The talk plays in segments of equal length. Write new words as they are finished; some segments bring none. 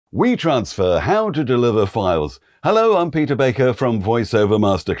WeTransfer, how to deliver files. Hello, I'm Peter Baker from Voiceover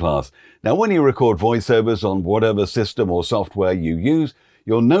Masterclass. Now, when you record voiceovers on whatever system or software you use,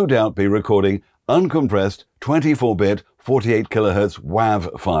 you'll no doubt be recording uncompressed 24-bit 48 kHz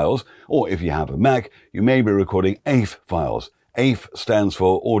WAV files, or if you have a Mac, you may be recording AIF files. AIF stands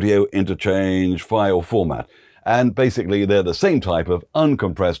for Audio Interchange File Format. And basically, they're the same type of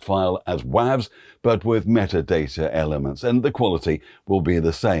uncompressed file as WAVs, but with metadata elements, and the quality will be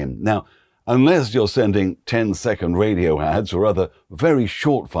the same. Now, unless you're sending 10-second radio ads or other very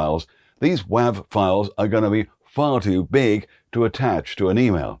short files, these WAV files are going to be far too big to attach to an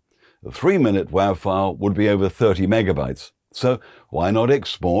email. A 3-minute WAV file would be over 30 megabytes. So why not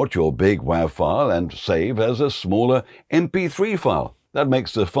export your big WAV file and save as a smaller MP3 file? That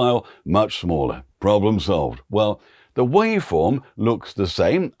makes the file much smaller. Problem solved. Well, the waveform looks the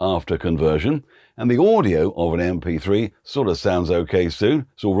same after conversion, and the audio of an MP3 sort of sounds okay too.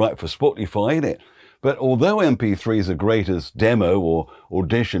 It's all right for Spotify, isn't it? But although MP3s are great as demo or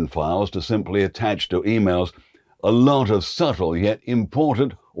audition files to simply attach to emails, a lot of subtle yet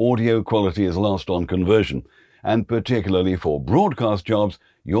important audio quality is lost on conversion. And particularly for broadcast jobs,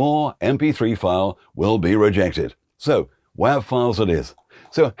 your MP3 file will be rejected. So, WAV files it is.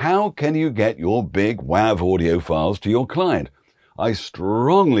 So how can you get your big WAV audio files to your client? I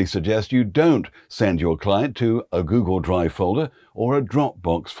strongly suggest you don't send your client to a Google Drive folder or a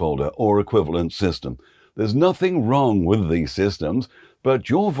Dropbox folder or equivalent system. There's nothing wrong with these systems, but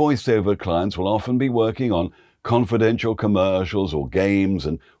your voiceover clients will often be working on confidential commercials or games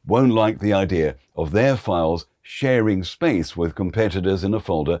and won't like the idea of their files sharing space with competitors in a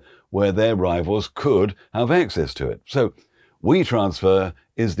folder where their rivals could have access to it. So WeTransfer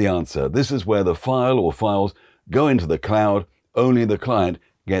is the answer. This is where the file or files go into the cloud. Only the client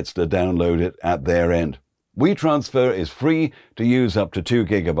gets to download it at their end. WeTransfer is free to use up to 2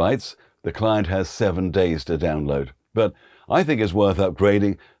 gigabytes. The client has 7 days to download. But I think it's worth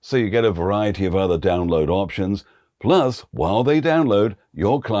upgrading so you get a variety of other download options. Plus, while they download,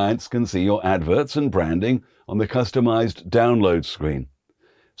 your clients can see your adverts and branding on the customized download screen.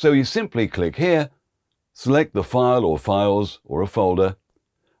 So you simply click here, select the file or files or a folder.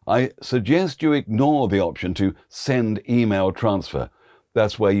 I suggest you ignore the option to send email transfer.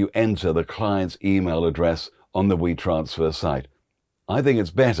 That's where you enter the client's email address on the WeTransfer site. I think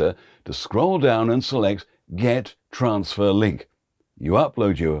it's better to scroll down and select Get Transfer Link. You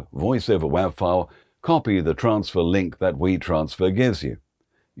upload your VoiceOver WAV file, copy the transfer link that WeTransfer gives you.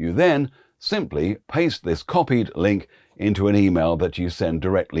 You then simply paste this copied link into an email that you send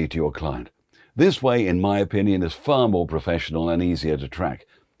directly to your client. This way, in my opinion, is far more professional and easier to track.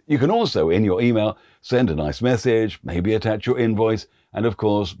 You can also, in your email, send a nice message, maybe attach your invoice, and of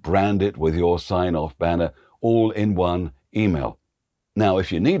course, brand it with your sign-off banner, all in one email. Now,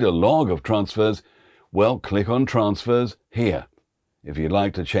 if you need a log of transfers, well, click on Transfers here. If you'd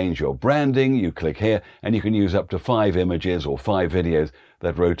like to change your branding, you click here, and you can use up to 5 images or 5 videos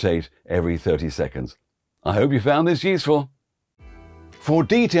that rotate every 30 seconds. I hope you found this useful. For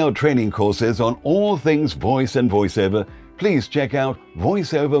detailed training courses on all things voice and voiceover, please check out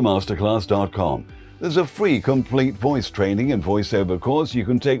voiceovermasterclass.com. There's a free complete voice training and voiceover course you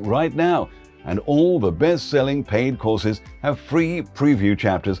can take right now, and all the best-selling paid courses have free preview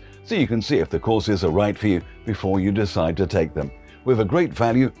chapters so you can see if the courses are right for you before you decide to take them. With a great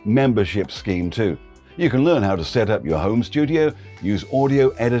value membership scheme too. You can learn how to set up your home studio, use audio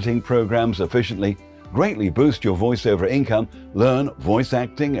editing programs efficiently, greatly boost your voiceover income, learn voice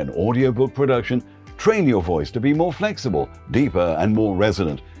acting and audiobook production, train your voice to be more flexible, deeper and more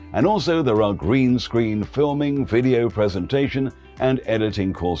resonant. And also there are green screen filming, video presentation and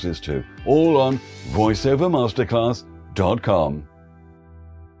editing courses too, all on voiceovermasterclass.com.